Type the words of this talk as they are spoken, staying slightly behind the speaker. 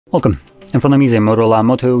Welcome, in front of me is a Motorola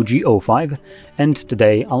Moto G05, and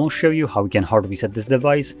today I will show you how we can hard reset this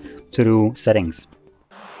device through settings.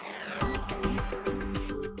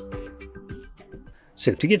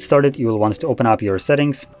 So to get started, you will want to open up your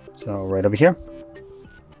settings, so right over here,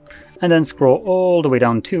 and then scroll all the way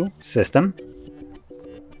down to System,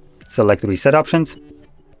 select Reset Options,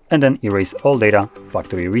 and then erase all data,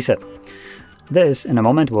 Factory Reset. This, in a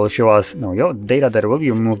moment, will show us data that will be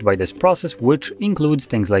removed by this process, which includes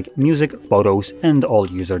things like music, photos, and all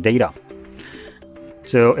user data.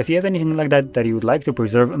 So if you have anything like that you would like to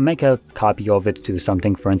preserve, make a copy of it to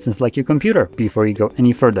something, for instance, like your computer, before you go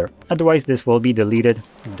any further. Otherwise, this will be deleted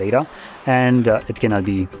data, and it cannot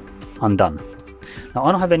be undone. Now,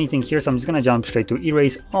 I don't have anything here, so I'm just going to jump straight to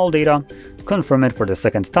erase all data, confirm it for the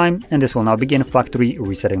second time, and this will now begin factory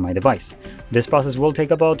resetting my device. This process will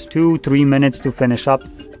take about 2-3 minutes to finish up,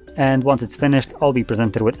 and once it's finished, I'll be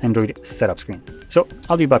presented with Android setup screen. So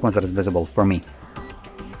I'll be back once that is visible for me.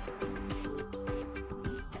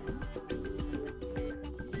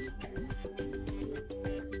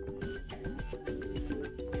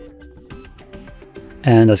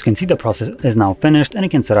 And as you can see, the process is now finished, and you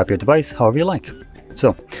can set up your device however you like.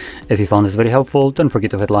 So, if you found this very helpful, don't forget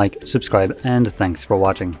to hit like, subscribe, and thanks for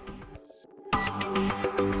watching.